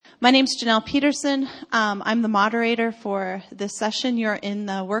My name's Janelle Peterson. I'm the moderator for this session. You're in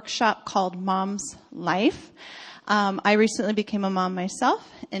the workshop called Mom's Life. I recently became a mom myself,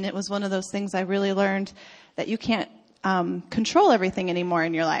 and it was one of those things I really learned that you can't control everything anymore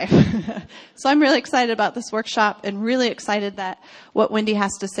in your life. So I'm really excited about this workshop and really excited that what Wendy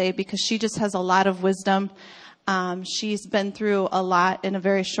has to say, because she just has a lot of wisdom. She's been through a lot in a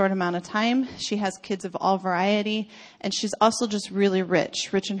very short amount of time. She has kids of all variety, and she's also just really rich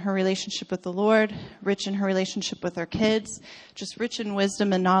in her relationship with the Lord, rich in her relationship with her kids, just rich in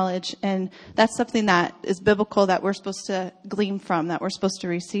wisdom and knowledge. And that's something that is biblical that we're supposed to glean from, that we're supposed to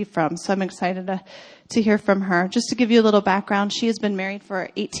receive from. So I'm excited to hear from her. Just to give you a little background, she has been married for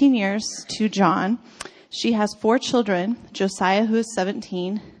 18 years to John. She has 4 children, Josiah, who is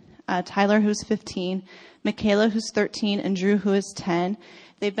 17, Tyler, who's 15, Michaela, who's 13, and Drew, who is 10.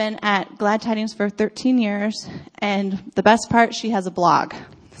 They've been at Glad Tidings for 13 years, and the best part, she has a blog.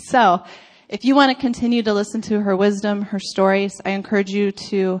 So if you want to continue to listen to her wisdom, her stories, I encourage you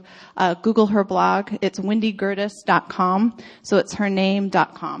to Google her blog. It's wendygertis.com, so it's her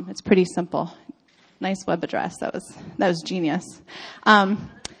name.com. It's pretty simple. Nice web address. That was genius.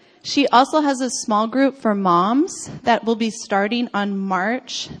 She also has a small group for moms that will be starting on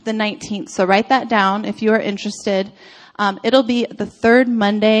March the 19th. So write that down if you are interested. It'll be the third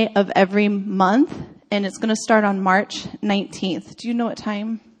Monday of every month, and it's going to start on March 19th. Do you know what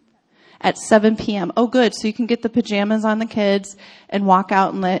time? At 7 p.m. Oh, good. So you can get the pajamas on the kids and walk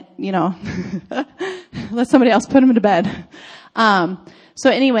out and let somebody else put them to bed. So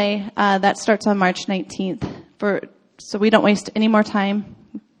anyway, that starts on March 19th. So we don't waste any more time.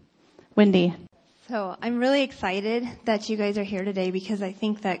 Wendy. So I'm really excited that you guys are here today because I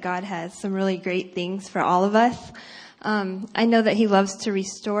think that God has some really great things for all of us. I know that He loves to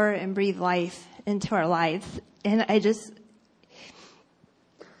restore and breathe life into our lives. And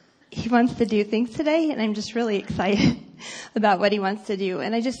He wants to do things today, and I'm just really excited about what He wants to do.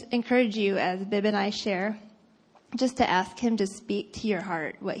 And I just encourage you, as Bib and I share, just to ask Him to speak to your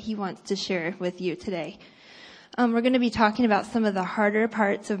heart what He wants to share with you today. We're going to be talking about some of the harder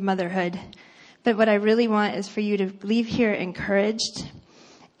parts of motherhood, but what I really want is for you to leave here encouraged,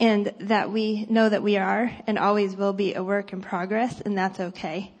 and that we know that we are and always will be a work in progress, and that's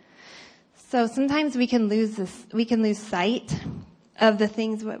okay. So sometimes we can lose sight of the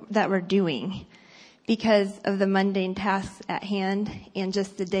things that we're doing because of the mundane tasks at hand and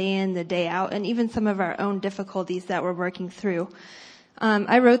just the day in, the day out, and even some of our own difficulties that we're working through.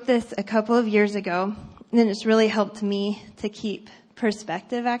 I wrote this a couple of years ago, and it's really helped me to keep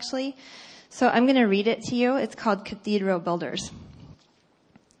perspective, actually. So I'm going to read it to you. It's called Cathedral Builders.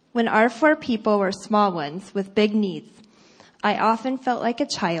 When our 4 people were small ones with big needs, I often felt like a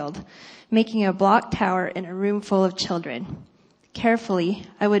child making a block tower in a room full of children. Carefully,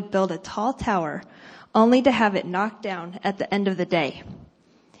 I would build a tall tower only to have it knocked down at the end of the day.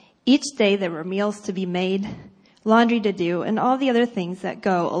 Each day there were meals to be made, laundry to do, and all the other things that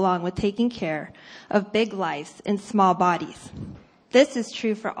go along with taking care of big lives in small bodies. This is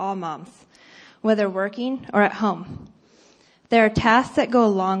true for all moms, whether working or at home. There are tasks that go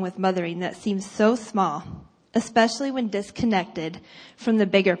along with mothering that seem so small, especially when disconnected from the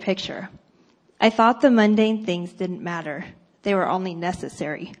bigger picture. I thought the mundane things didn't matter. They were only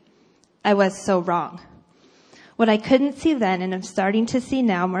necessary. I was so wrong. What I couldn't see then, and I'm starting to see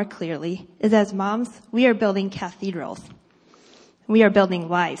now more clearly, is as moms, we are building cathedrals. We are building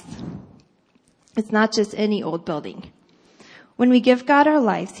lives. It's not just any old building. When we give God our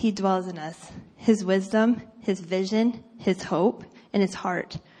lives, He dwells in us. His wisdom, His vision, His hope, and His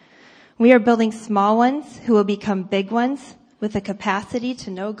heart. We are building small ones who will become big ones with the capacity to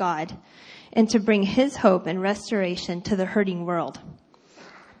know God and to bring His hope and restoration to the hurting world.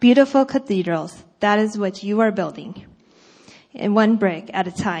 Beautiful cathedrals, that is what you are building, in one brick at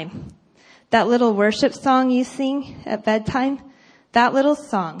a time. That little worship song you sing at bedtime, that little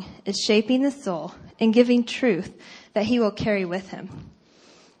song is shaping the soul and giving truth that He will carry with Him.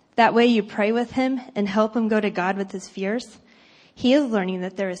 That way you pray with Him and help Him go to God with his fears. He is learning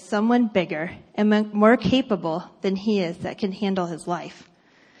that there is someone bigger and more capable than he is that can handle his life.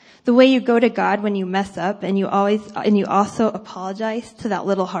 The way you go to God when you mess up and you also apologize to that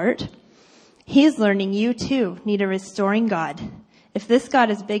little heart. He is learning you too need a restoring God. If this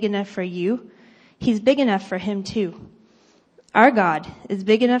God is big enough for you, He's big enough for him too. Our God is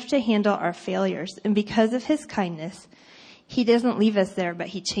big enough to handle our failures, and because of His kindness, He doesn't leave us there, but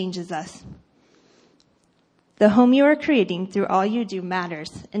He changes us. The home you are creating through all you do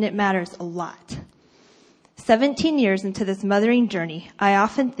matters, and it matters a lot. 17 years into this mothering journey, I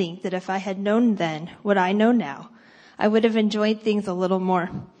often think that if I had known then what I know now, I would have enjoyed things a little more.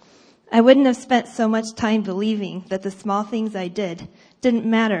 I wouldn't have spent so much time believing that the small things I did didn't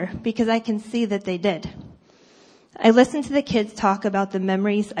matter because I can see that they did. I listened to the kids talk about the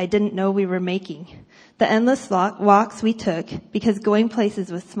memories I didn't know we were making, the endless walks we took because going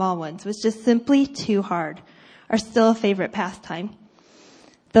places with small ones was just simply too hard, are still a favorite pastime.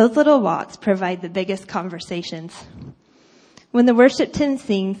 Those little walks provide the biggest conversations. When the worship team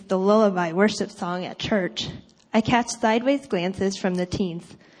sings the lullaby worship song at church, I catch sideways glances from the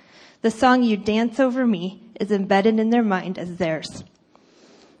teens. The song You Dance Over Me is embedded in their mind as theirs.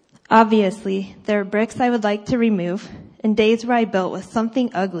 Obviously, there are bricks I would like to remove and days where I built with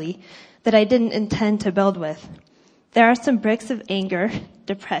something ugly that I didn't intend to build with. There are some bricks of anger,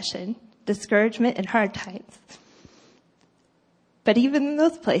 depression, discouragement, and hard times. But even in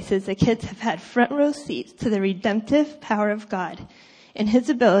those places, the kids have had front row seats to the redemptive power of God and His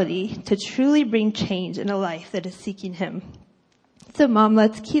ability to truly bring change in a life that is seeking Him. So Mom,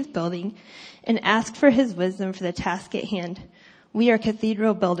 let's keep building and ask for His wisdom for the task at hand. We are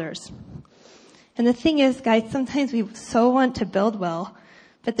cathedral builders. And the thing is, guys, sometimes we so want to build well,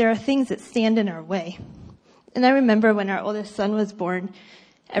 but there are things that stand in our way. And I remember when our oldest son was born,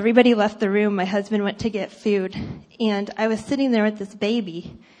 everybody left the room. My husband went to get food, and I was sitting there with this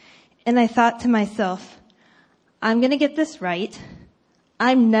baby, and I thought to myself, I'm going to get this right.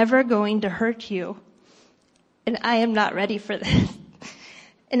 I'm never going to hurt you, and I am not ready for this.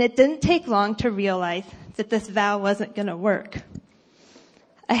 And it didn't take long to realize that this vow wasn't going to work.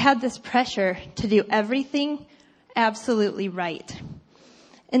 I had this pressure to do everything absolutely right.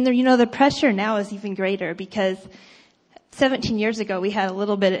 And the pressure now is even greater because 17 years ago, we had a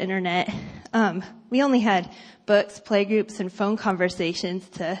little bit of internet. We only had books, playgroups, and phone conversations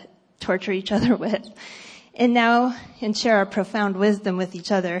to torture each other with. And share our profound wisdom with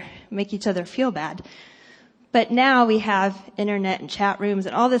each other, make each other feel bad. But now we have internet and chat rooms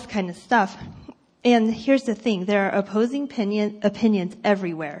and all this kind of stuff. And here's the thing, there are opposing opinions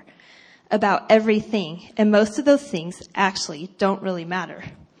everywhere about everything. And most of those things actually don't really matter.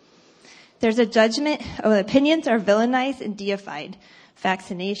 There's a judgment, opinions are villainized and deified.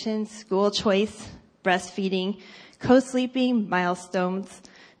 Vaccinations, school choice, breastfeeding, co-sleeping, milestones,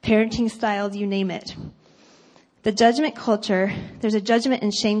 parenting styles, you name it. The judgment culture, there's a judgment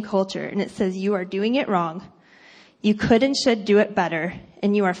and shame culture, and it says you are doing it wrong, you could and should do it better,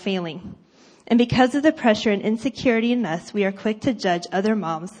 and you are failing. And because of the pressure and insecurity in us, we are quick to judge other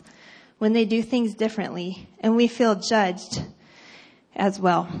moms when they do things differently, and we feel judged as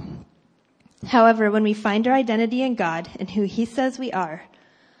well. However, when we find our identity in God and who He says we are,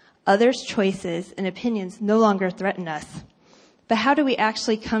 others' choices and opinions no longer threaten us. But how do we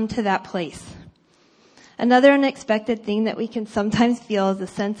actually come to that place? Another unexpected thing that we can sometimes feel is a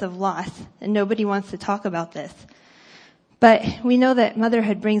sense of loss, and nobody wants to talk about this. But we know that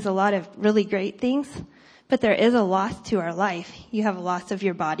motherhood brings a lot of really great things, but there is a loss to our life. You have a loss of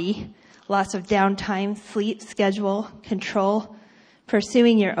your body, loss of downtime, sleep, schedule, control,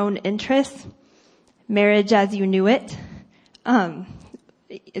 pursuing your own interests, marriage as you knew it,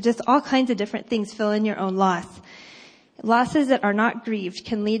 just all kinds of different things fill in your own loss. Losses that are not grieved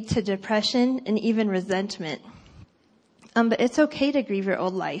can lead to depression and even resentment. But it's okay to grieve your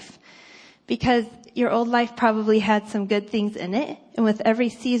old life because your old life probably had some good things in it. And with every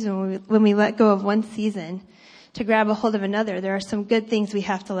season, when we let go of one season to grab a hold of another, there are some good things we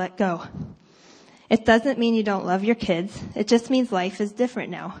have to let go. It doesn't mean you don't love your kids. It just means life is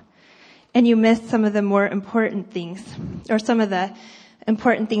different now. And you missed some of the more important things, or some of the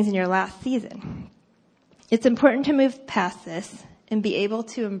important things in your last season. It's important to move past this and be able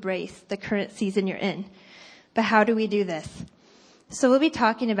to embrace the current season you're in. But how do we do this? So we'll be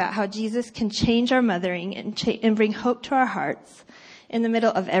talking about how Jesus can change our mothering and bring hope to our hearts in the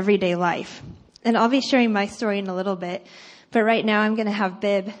middle of everyday life. And I'll be sharing my story in a little bit. But right now I'm going to have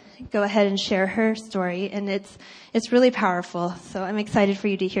Bib go ahead and share her story. And it's really powerful. So I'm excited for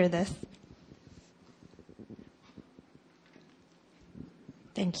you to hear this.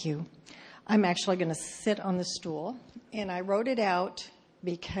 Thank you. I'm actually going to sit on the stool. And I wrote it out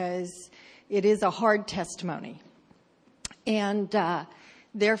because it is a hard testimony. And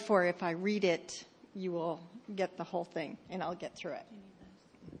therefore, if I read it, you will get the whole thing, and I'll get through it.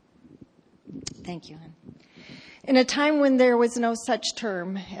 Thank you, Ann. In a time when there was no such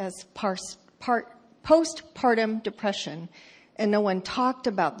term as postpartum depression, and no one talked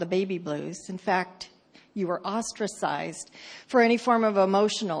about the baby blues, in fact, you were ostracized for any form of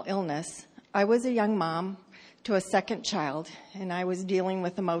emotional illness, I was a young mom to a second child, and I was dealing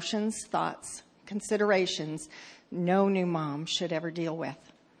with emotions, thoughts, considerations no new mom should ever deal with.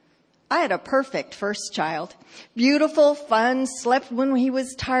 I had a perfect first child. Beautiful, fun, slept when he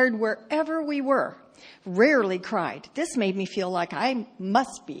was tired wherever we were. Rarely cried. This made me feel like I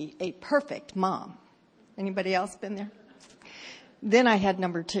must be a perfect mom. Anybody else been there? Then I had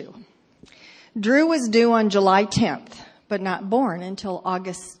number 2. Drew was due on July 10th, but not born until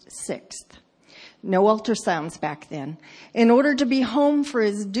August 6th. No ultrasounds back then. In order to be home for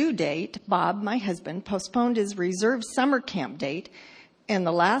his due date, Bob, my husband, postponed his reserved summer camp date and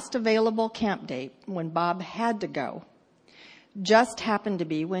the last available camp date when Bob had to go just happened to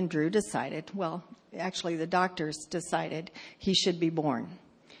be when Drew decided, well, actually the doctors decided he should be born.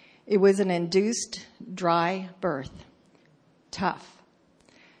 It was an induced dry birth. Tough.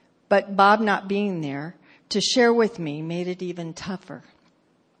 But Bob not being there to share with me made it even tougher.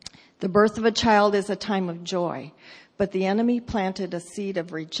 The birth of a child is a time of joy, but the enemy planted a seed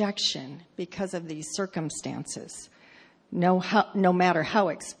of rejection because of these circumstances, no matter how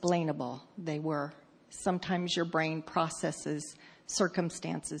explainable they were. Sometimes your brain processes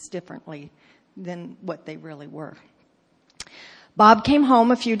circumstances differently than what they really were. Bob came home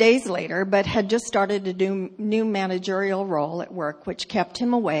a few days later, but had just started a new managerial role at work, which kept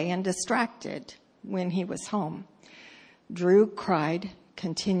him away and distracted when he was home. Drew cried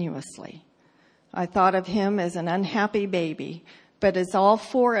continuously. I thought of him as an unhappy baby, but as all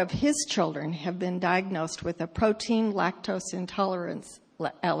 4 of his children have been diagnosed with a protein lactose intolerance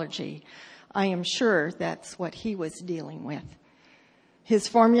allergy, I am sure that's what he was dealing with. His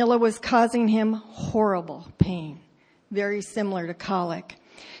formula was causing him horrible pain, very similar to colic.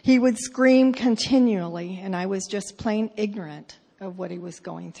 He would scream continually, and I was just plain ignorant of what he was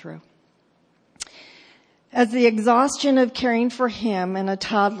going through. As the exhaustion of caring for him and a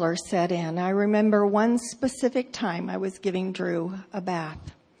toddler set in, I remember one specific time I was giving Drew a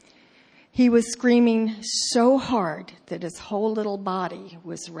bath. He was screaming so hard that his whole little body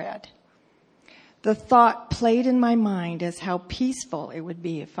was red. The thought played in my mind as how peaceful it would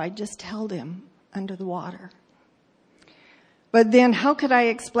be if I just held him under the water. But then how could I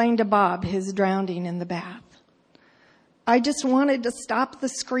explain to Bob his drowning in the bath? I just wanted to stop the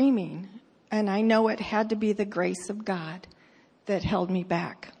screaming, and I know it had to be the grace of God that held me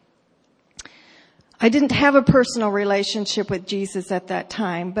back. I didn't have a personal relationship with Jesus at that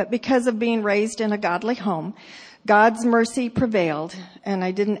time, but because of being raised in a godly home, God's mercy prevailed, and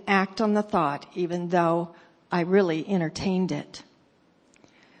I didn't act on the thought, even though I really entertained it.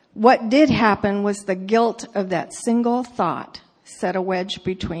 What did happen was the guilt of that single thought set a wedge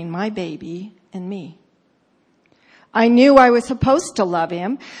between my baby and me. I knew I was supposed to love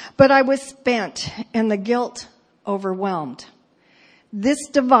him, but I was spent and the guilt overwhelmed. This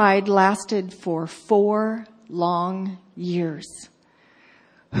divide lasted for 4 long years.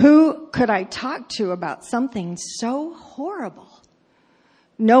 Who could I talk to about something so horrible?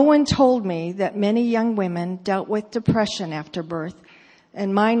 No one told me that many young women dealt with depression after birth,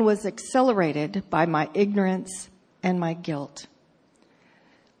 and mine was accelerated by my ignorance and my guilt.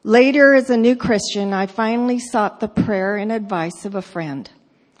 Later, as a new Christian, I finally sought the prayer and advice of a friend.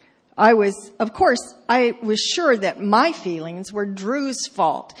 I was sure that my feelings were Drew's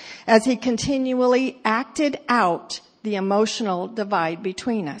fault as he continually acted out the emotional divide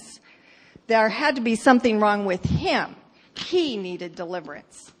between us. There had to be something wrong with him. He needed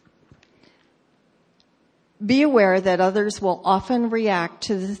deliverance. Be aware that others will often react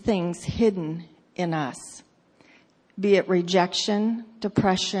to the things hidden in us, be it rejection,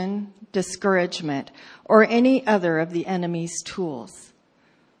 depression, discouragement, or any other of the enemy's tools.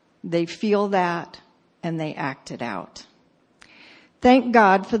 They feel that and they act it out. Thank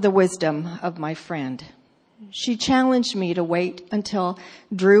God for the wisdom of my friend. She challenged me to wait until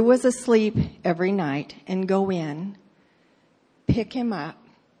Drew was asleep every night and go in, pick him up,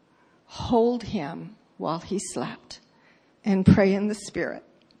 hold him while he slept, and pray in the Spirit.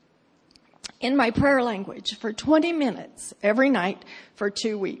 In my prayer language for 20 minutes every night for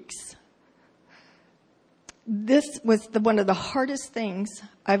 2 weeks. This was one of the hardest things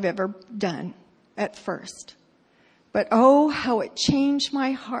I've ever done at first. But oh, how it changed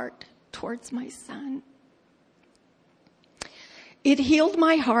my heart towards my son. It healed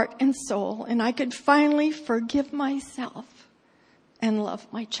my heart and soul, and I could finally forgive myself and love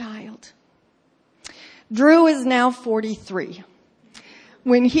my child. Drew is now 43.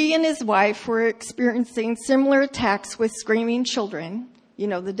 When he and his wife were experiencing similar attacks with screaming children, you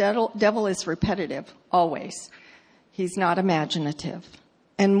know, the devil is repetitive, always. He's not imaginative.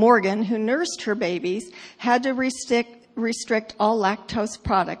 And Morgan, who nursed her babies, had to restrict all lactose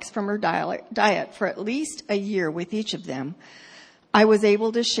products from her diet for at least a year with each of them. I was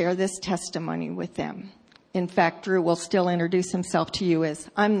able to share this testimony with them. In fact, Drew will still introduce himself to you as,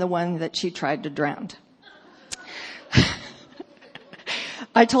 I'm the one that she tried to drown.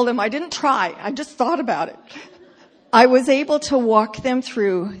 I told him I didn't try. I just thought about it. I was able to walk them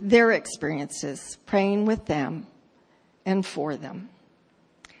through their experiences, praying with them and for them.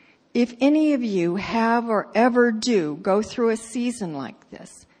 If any of you have or ever do go through a season like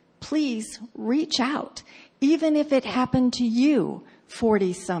this, please reach out, even if it happened to you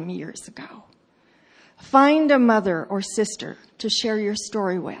 40-some years ago. Find a mother or sister to share your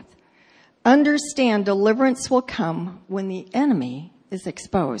story with. Understand deliverance will come when the enemy is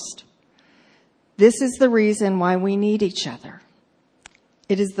exposed. This is the reason why we need each other.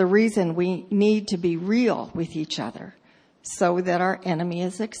 It is the reason we need to be real with each other so that our enemy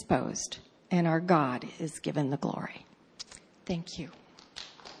is exposed and our God is given the glory. Thank you.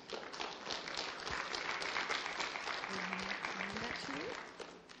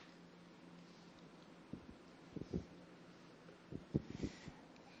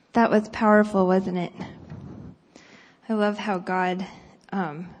 That was powerful, wasn't it? I love how God,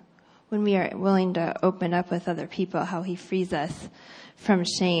 when we are willing to open up with other people, how he frees us from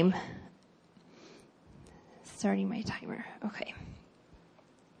shame. Starting my timer. Okay.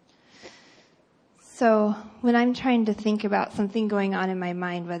 So when I'm trying to think about something going on in my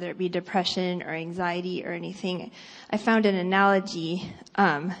mind, whether it be depression or anxiety or anything, I found an analogy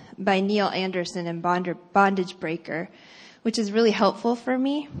by Neil Anderson in Bondage Breaker, which is really helpful for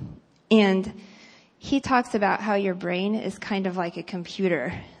me. And he talks about how your brain is kind of like a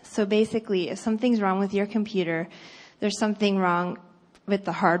computer. So basically, if something's wrong with your computer, there's something wrong with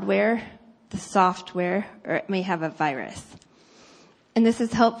the hardware, the software, or it may have a virus. And this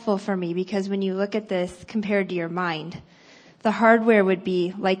is helpful for me because when you look at this compared to your mind, the hardware would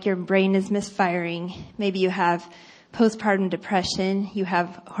be like your brain is misfiring. Maybe you have postpartum depression, you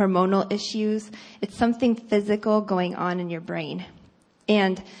have hormonal issues. It's something physical going on in your brain.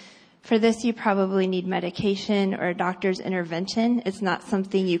 And for this, you probably need medication or a doctor's intervention. It's not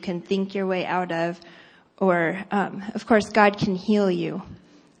something you can think your way out of. Or, of course, God can heal you,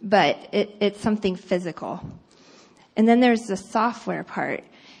 but it's something physical. And then there's the software part.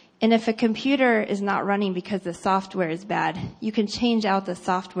 And if a computer is not running because the software is bad, you can change out the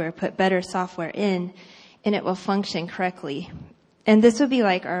software, put better software in, and it will function correctly. And this would be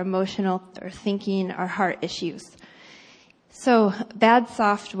like our emotional or thinking, our heart issues. So bad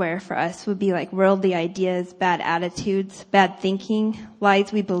software for us would be like worldly ideas, bad attitudes, bad thinking,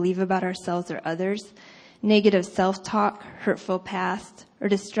 lies we believe about ourselves or others, negative self-talk, hurtful past, or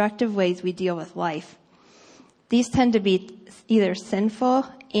destructive ways we deal with life. These tend to be either sinful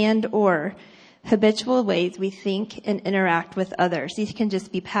and or habitual ways we think and interact with others. These can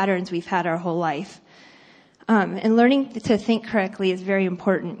just be patterns we've had our whole life. And learning to think correctly is very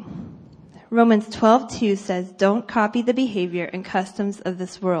important. Romans 12:2 says, "Don't copy the behavior and customs of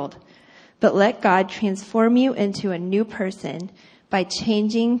this world, but let God transform you into a new person by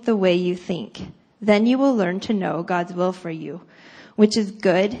changing the way you think. Then you will learn to know God's will for you, which is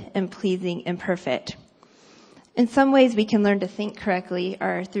good and pleasing and perfect." In some ways we can learn to think correctly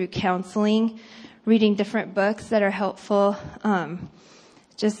are through counseling, reading different books that are helpful,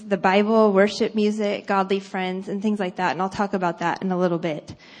 just the Bible, worship music, godly friends, and things like that. And I'll talk about that in a little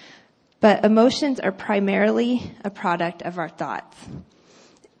bit. But emotions are primarily a product of our thoughts.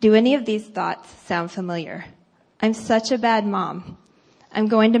 Do any of these thoughts sound familiar? I'm such a bad mom. I'm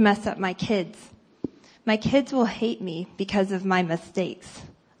going to mess up my kids. My kids will hate me because of my mistakes.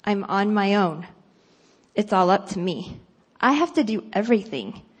 I'm on my own. It's all up to me. I have to do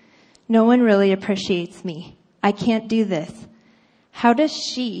everything. No one really appreciates me. I can't do this. How does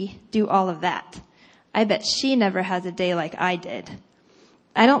she do all of that? I bet she never has a day like I did.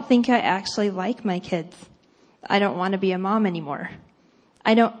 I don't think I actually like my kids. I don't want to be a mom anymore.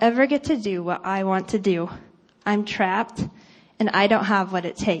 I don't ever get to do what I want to do. I'm trapped and I don't have what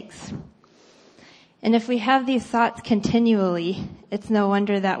it takes. And if we have these thoughts continually, it's no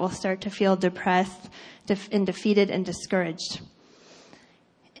wonder that we'll start to feel depressed and defeated and discouraged.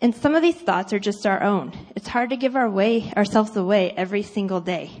 And some of these thoughts are just our own. It's hard to give ourselves away every single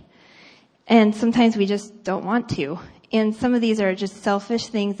day. And sometimes we just don't want to. And some of these are just selfish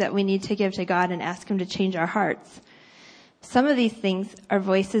things that we need to give to God and ask Him to change our hearts. Some of these things are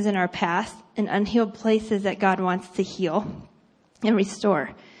voices in our past and unhealed places that God wants to heal and restore.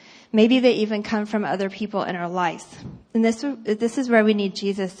 Maybe they even come from other people in our lives. And this is where we need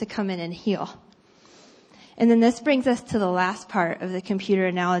Jesus to come in and heal. And then this brings us to the last part of the computer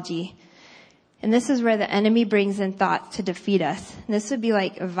analogy. And this is where the enemy brings in thoughts to defeat us. And this would be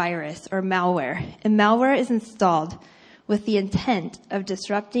like a virus or malware. And malware is installed with the intent of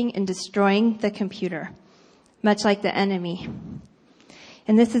disrupting and destroying the computer. much like the enemy.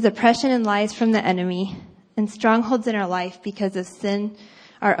 And this is oppression and lies from the enemy and strongholds in our life because of sin,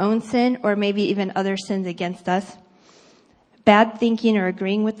 our own sin, or maybe even other sins against us. Bad thinking or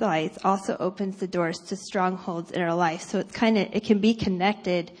agreeing with lies also opens the doors to strongholds in our life. So it can be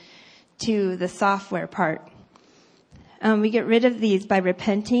connected to the software part. We get rid of these by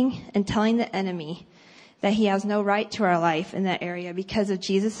repenting and telling the enemy that he has no right to our life in that area because of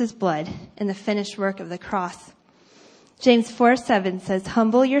Jesus' blood and the finished work of the cross. James 4:7 says,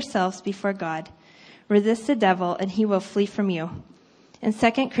 "Humble yourselves before God. Resist the devil and he will flee from you." And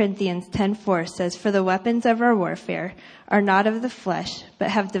 2 Corinthians 10:4 says, "For the weapons of our warfare are not of the flesh, but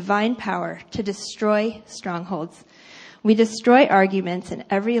have divine power to destroy strongholds. We destroy arguments and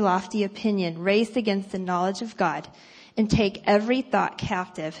every lofty opinion raised against the knowledge of God, and take every thought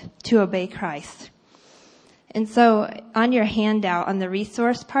captive to obey Christ." And so on your handout, on the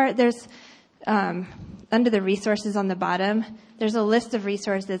resource part, there's, under the resources on the bottom, there's a list of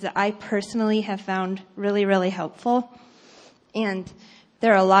resources that I personally have found really, really helpful. And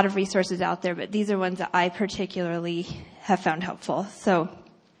there are a lot of resources out there, but these are ones that I particularly have found helpful. So,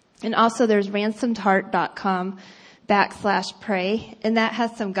 and also there's ransomedheart.com/pray, and that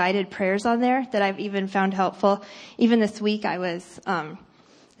has some guided prayers on there that I've even found helpful. Even this week I was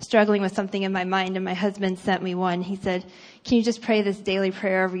struggling with something in my mind, and my husband sent me one. He said, "Can you just pray this daily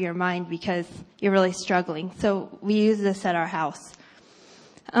prayer over your mind because you're really struggling?" So we use this at our house.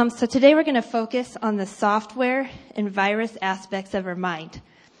 So today we're going to focus on the software and virus aspects of our mind.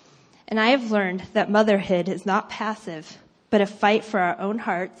 And I have learned that motherhood is not passive, but a fight for our own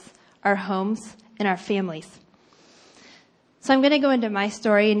hearts, our homes, and our families. So I'm going to go into my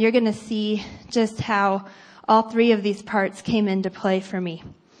story, and you're going to see just how all three of these parts came into play for me.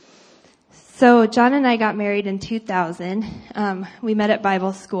 So John and I got married in 2000. We met at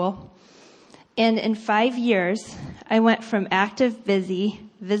Bible school. And in 5 years, I went from active, busy,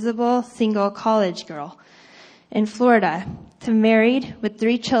 visible, single college girl in Florida to married with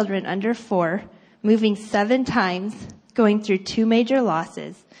 3 children under 4, moving 7 times, going through 2 major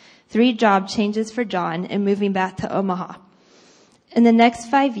losses, 3 job changes for John, and moving back to Omaha. And the next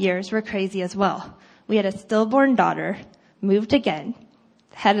 5 years were crazy as well. We had a stillborn daughter, moved again,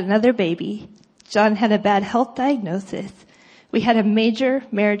 had another baby. John had a bad health diagnosis. We had a major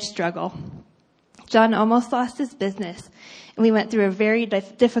marriage struggle. John almost lost his business, and we went through a very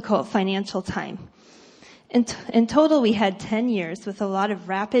difficult financial time. In total, we had 10 years with a lot of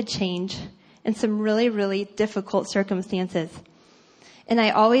rapid change and some really, really difficult circumstances. And I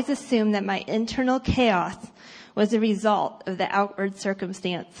always assumed that my internal chaos was a result of the outward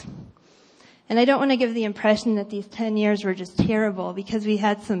circumstance. And I don't want to give the impression that these 10 years were just terrible, because we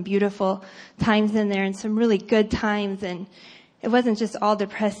had some beautiful times in there and some really good times, and it wasn't just all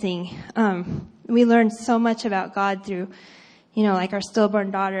depressing. We learned so much about God through, like our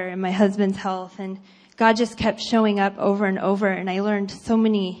stillborn daughter and my husband's health, and God just kept showing up over and over, and I learned so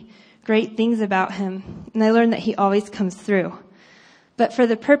many great things about him, and I learned that he always comes through. But for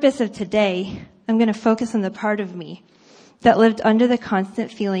the purpose of today, I'm going to focus on the part of me that lived under the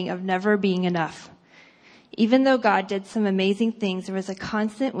constant feeling of never being enough. Even though God did some amazing things, there was a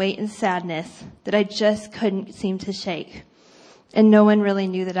constant weight and sadness that I just couldn't seem to shake. And no one really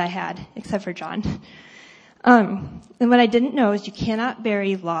knew that I had, except for John. And what I didn't know is you cannot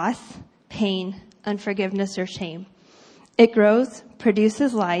bury loss, pain, unforgiveness, or shame. It grows,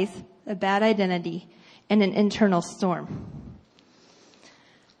 produces lies, a bad identity, and an internal storm.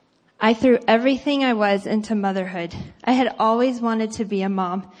 I threw everything I was into motherhood. I had always wanted to be a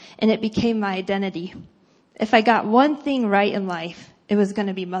mom, and it became my identity. If I got one thing right in life, it was going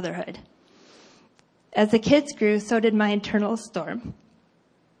to be motherhood. As the kids grew, so did my internal storm.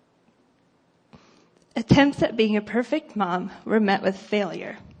 Attempts at being a perfect mom were met with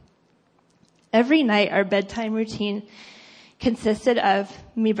failure. Every night, our bedtime routine consisted of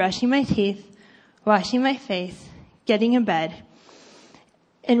me brushing my teeth, washing my face, getting in bed,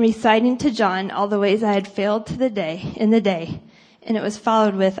 and reciting to John all the ways I had failed in the day. And it was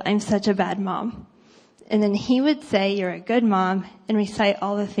followed with, "I'm such a bad mom." And then he would say, "You're a good mom," and recite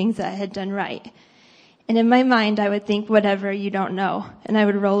all the things that I had done right. And in my mind, I would think, "Whatever, you don't know," and I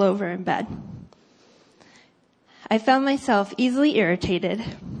would roll over in bed. I found myself easily irritated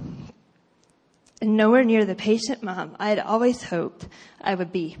and nowhere near the patient mom I had always hoped I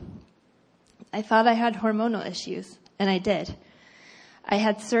would be. I thought I had hormonal issues, and I did. I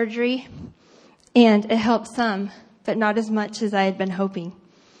had surgery, and it helped some, but not as much as I had been hoping.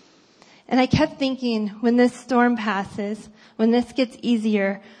 And I kept thinking, when this storm passes, when this gets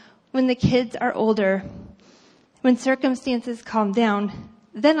easier, when the kids are older, when circumstances calm down,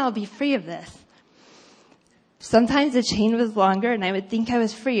 then I'll be free of this. Sometimes the chain was longer and I would think I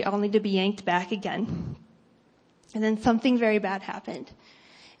was free only to be yanked back again. And then something very bad happened.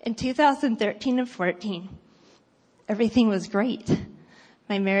 In 2013 and 14, everything was great.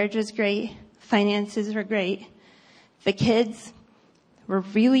 My marriage was great. Finances were great. The kids were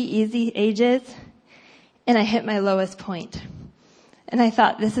really easy ages. And I hit my lowest point. And I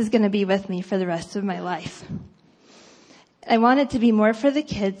thought, this is going to be with me for the rest of my life. I wanted to be more for the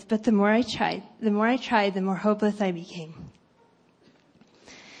kids, but the more I tried, the more hopeless I became.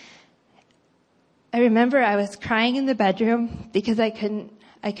 I remember I was crying in the bedroom because I couldn't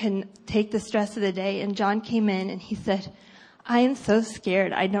take the stress of the day. And John came in and he said, I am so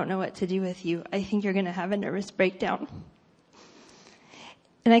scared. I don't know what to do with you. I think you're going to have a nervous breakdown.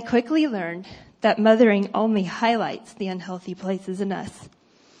 And I quickly learned that mothering only highlights the unhealthy places in us.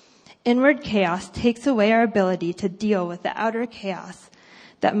 Inward chaos takes away our ability to deal with the outer chaos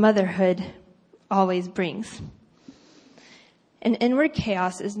that motherhood always brings. And inward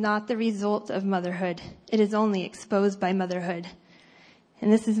chaos is not the result of motherhood. It is only exposed by motherhood.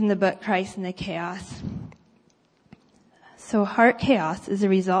 And this is in the book, Christ in the Chaos. So heart chaos is a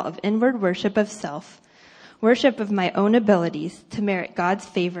result of inward worship of self, worship of my own abilities to merit God's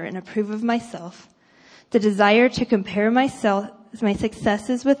favor and approve of myself, the desire to compare my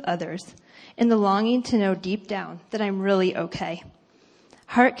successes with others, and the longing to know deep down that I'm really okay.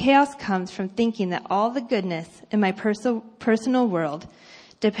 Heart chaos comes from thinking that all the goodness in my personal world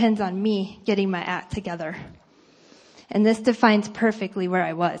depends on me getting my act together. And this defines perfectly where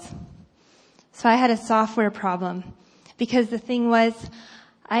I was. So I had a software problem because the thing was,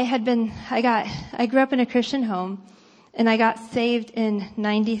 I grew up in a Christian home and I got saved in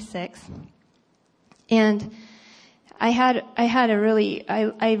 96. And I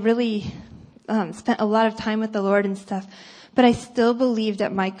really spent a lot of time with the Lord and stuff, but I still believed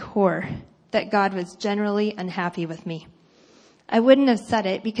at my core that God was generally unhappy with me. I wouldn't have said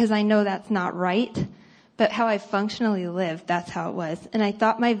it because I know that's not right, but how I functionally lived, that's how it was. And I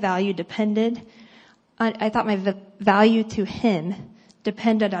thought my value value to Him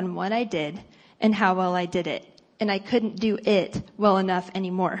depended on what I did and how well I did it. And I couldn't do it well enough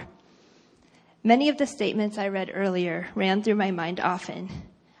anymore. Many of the statements I read earlier ran through my mind often.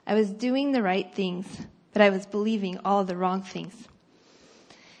 I was doing the right things, but I was believing all the wrong things.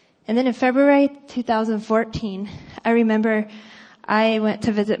 And then in February 2014, I remember I went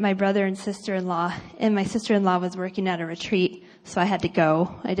to visit my brother and sister-in-law, and my sister-in-law was working at a retreat, so I had to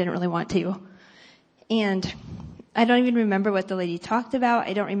go. I didn't really want to. And I don't even remember what the lady talked about.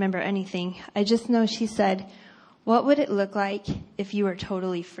 I don't remember anything. I just know she said, "What would it look like if you were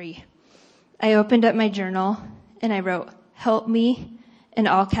totally free?" I opened up my journal and I wrote, "Help me," in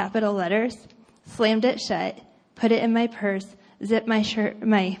all capital letters, slammed it shut, put it in my purse, zipped my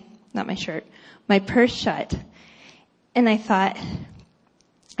purse shut. And I thought,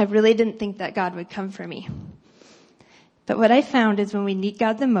 I really didn't think that God would come for me. But what I found is when we need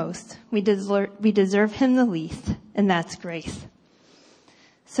God the most, we deserve Him the least, and that's grace.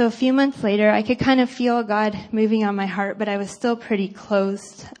 So a few months later, I could kind of feel God moving on my heart, but I was still pretty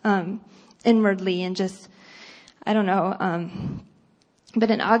closed, inwardly and just, I don't know.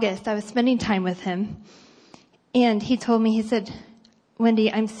 But in August, I was spending time with Him, and He told me, He said, "Wendy,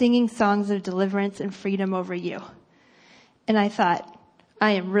 I'm singing songs of deliverance and freedom over you." And I thought,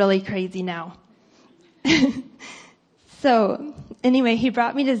 I am really crazy now. So anyway, He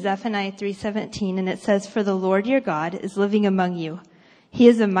brought me to Zephaniah 3:17, and it says, "For the Lord your God is living among you. He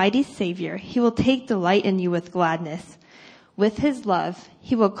is a mighty Savior. He will take delight in you with gladness. With His love,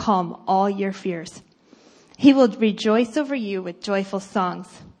 He will calm all your fears. He will rejoice over you with joyful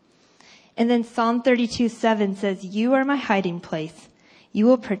songs." And then Psalm 32:7 says, "You are my hiding place. You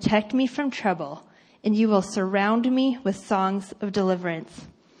will protect me from trouble, and you will surround me with songs of deliverance."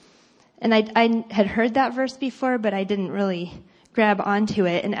 And I had heard that verse before, but I didn't really grab onto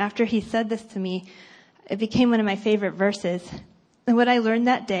it. And after He said this to me, it became one of my favorite verses. And what I learned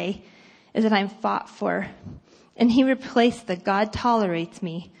that day is that I'm fought for. And He replaced the "God tolerates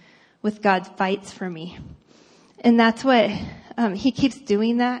me" with "God fights for me." And that's what, He keeps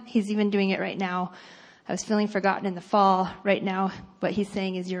doing that. He's even doing it right now. I was feeling forgotten in the fall. Right now, what He's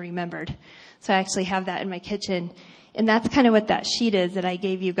saying is, "You're remembered." So I actually have that in my kitchen. And that's kind of what that sheet is that I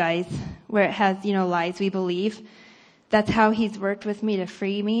gave you guys, where it has, lies we believe. That's how He's worked with me to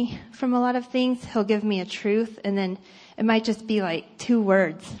free me from a lot of things. He'll give me a truth, and then it might just be like 2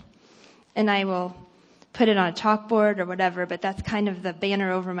 words. And I will put it on a chalkboard or whatever, but that's kind of the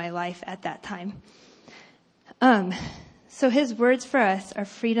banner over my life at that time. So His words for us are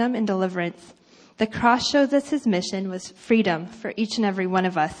freedom and deliverance. The cross shows us His mission was freedom for each and every one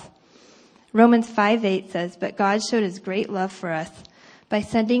of us. Romans 5:8 says, "But God showed his great love for us by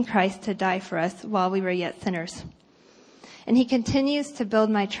sending Christ to die for us while we were yet sinners." And he continues to build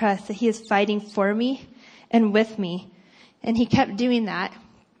my trust that he is fighting for me and with me. And he kept doing that.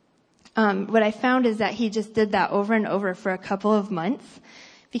 What I found is that he just did that over and over for a couple of months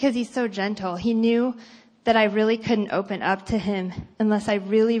because he's so gentle. He knew that I really couldn't open up to him unless I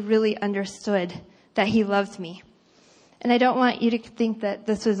really, really understood that he loved me. And I don't want you to think that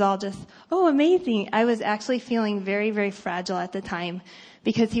this was all just, oh, amazing. I was actually feeling very, very fragile at the time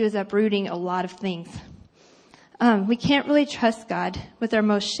because he was uprooting a lot of things. We can't really trust God with our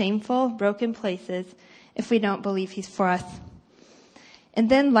most shameful, broken places if we don't believe he's for us. And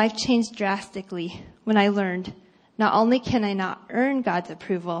then life changed drastically when I learned not only can I not earn God's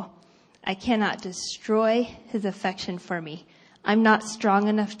approval, I cannot destroy his affection for me. I'm not strong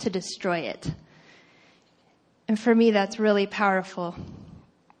enough to destroy it. And for me, that's really powerful.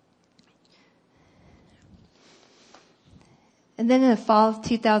 And then in the fall of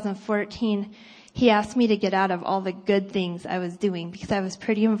 2014, he asked me to get out of all the good things I was doing because I was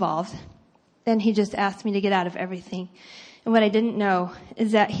pretty involved. Then he just asked me to get out of everything. And what I didn't know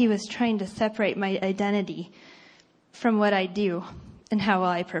is that he was trying to separate my identity from what I do and how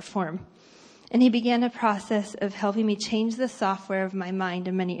well I perform. And he began a process of helping me change the software of my mind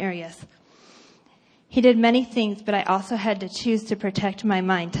in many areas. He did many things, but I also had to choose to protect my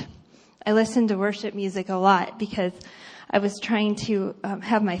mind. I listened to worship music a lot because I was trying to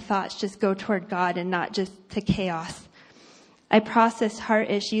have my thoughts just go toward God and not just to chaos. I processed heart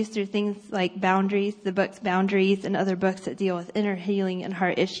issues through things like Boundaries, the book's Boundaries, and other books that deal with inner healing and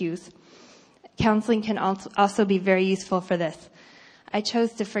heart issues. Counseling can also be very useful for this. I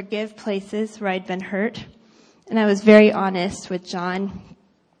chose to forgive places where I'd been hurt, and I was very honest with John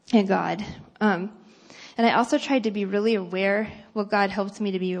and God. And I also tried to be really aware, well, God helped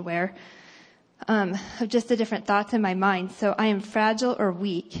me to be aware of just the different thoughts in my mind. So I am fragile or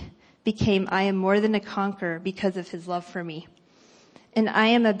weak became I am more than a conqueror because of his love for me. And I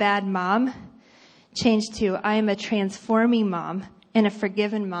am a bad mom changed to I am a transforming mom and a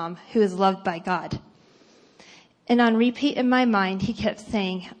forgiven mom who is loved by God. And on repeat in my mind, he kept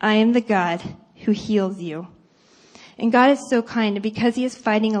saying, I am the God who heals you. And God is so kind, and because he is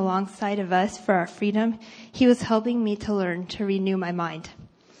fighting alongside of us for our freedom, he was helping me to learn to renew my mind.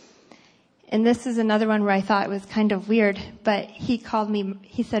 And this is another one where I thought it was kind of weird, but he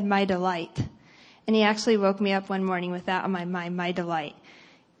said, my delight. And he actually woke me up one morning with that on my mind, my delight.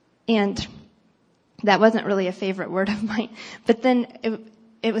 And that wasn't really a favorite word of mine, but then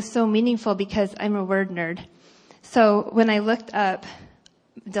it was so meaningful because I'm a word nerd. So when I looked up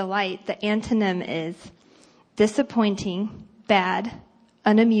delight, the antonym is disappointing, bad,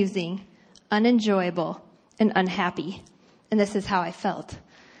 unamusing, unenjoyable, and unhappy. And this is how I felt.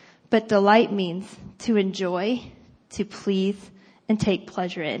 But delight means to enjoy, to please, and take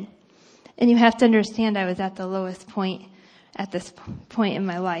pleasure in. And you have to understand I was at the lowest point at this point in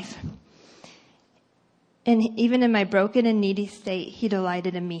my life. And even in my broken and needy state, he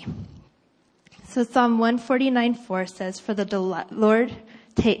delighted in me. So Psalm 149:4 says, For the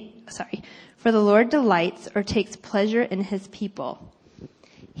Lord delights or takes pleasure in his people.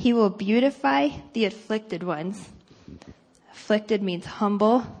 He will beautify the afflicted ones. Afflicted means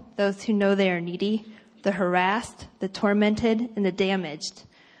humble, those who know they are needy, the harassed, the tormented, and the damaged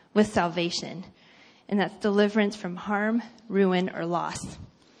with salvation. And that's deliverance from harm, ruin, or loss.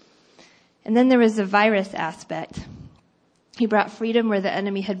 And then there was the virus aspect. He brought freedom where the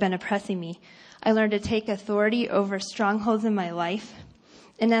enemy had been oppressing me. I learned to take authority over strongholds in my life.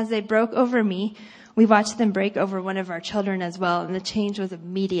 And as they broke over me, we watched them break over one of our children as well, and the change was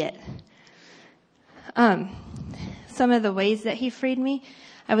immediate. Some of the ways that he freed me,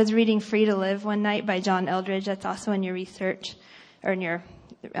 I was reading Free to Live one night by John Eldredge. That's also in your research, or in your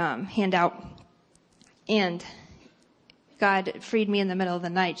handout. And God freed me in the middle of the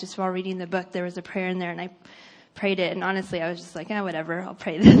night just while reading the book. There was a prayer in there, and I prayed it. And honestly, I was just like, whatever, I'll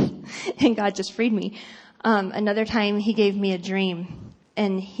pray this. And God just freed me. Another time, he gave me a dream,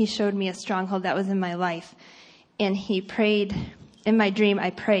 and he showed me a stronghold that was in my life. And he prayed. In my dream,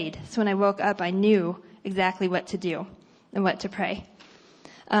 I prayed. So when I woke up, I knew exactly what to do and what to pray.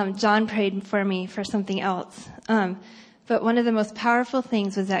 John prayed for me for something else. But one of the most powerful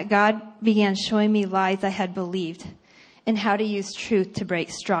things was that God began showing me lies I had believed and how to use truth to break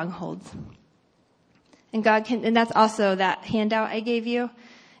strongholds. And that's also that handout I gave you.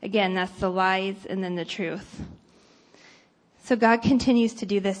 Again, that's the lies and then the truth. So God continues to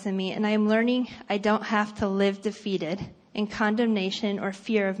do this in me, and I am learning I don't have to live defeated in condemnation or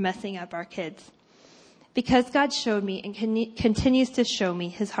fear of messing up our kids. Because God showed me and continues to show me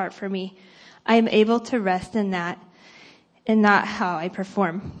his heart for me, I am able to rest in that and not how I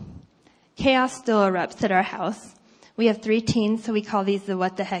perform. Chaos still erupts at our house. We have 3 teens, so we call these the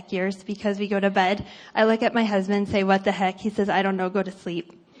what the heck years because we go to bed. I look at my husband and say, what the heck? He says, I don't know, go to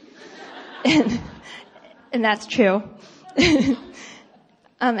sleep. And that's true.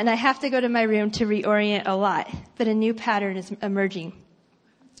 And I have to go to my room to reorient a lot, but a new pattern is emerging.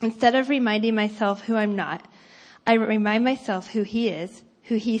 Instead of reminding myself who I'm not, I remind myself who he is,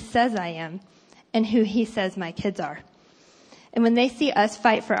 who he says I am, and who he says my kids are. And when they see us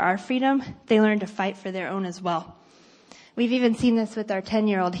fight for our freedom, they learn to fight for their own as well. We've even seen this with our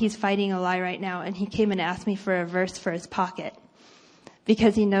 10-year-old. He's fighting a lie right now, and he came and asked me for a verse for his pocket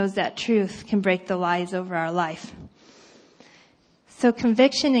because he knows that truth can break the lies over our life. So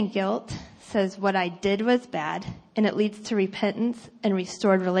conviction and guilt says what I did was bad, and it leads to repentance and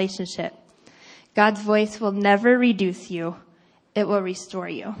restored relationship. God's voice will never reduce you. It will restore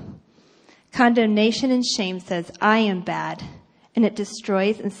you. Condemnation and shame says, I am bad, and it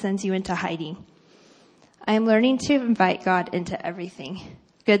destroys and sends you into hiding. I am learning to invite God into everything.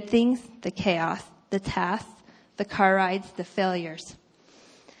 Good things, the chaos, the tasks, the car rides, the failures.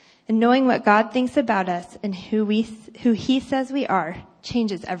 And knowing what God thinks about us and who he says we are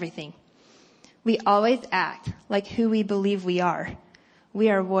changes everything. We always act like who we believe we are. We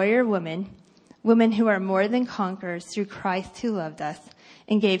are warrior women who are more than conquerors through Christ who loved us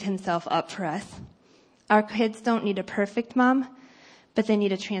and gave himself up for us. Our kids don't need a perfect mom, but they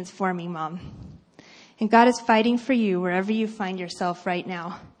need a transforming mom. And God is fighting for you wherever you find yourself right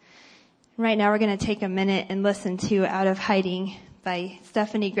now. Right now we're going to take a minute and listen to Out of Hiding by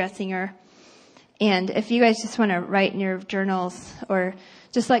Stephanie Gressinger. And if you guys just want to write in your journals or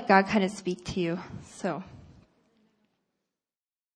just let God kind of speak to you. So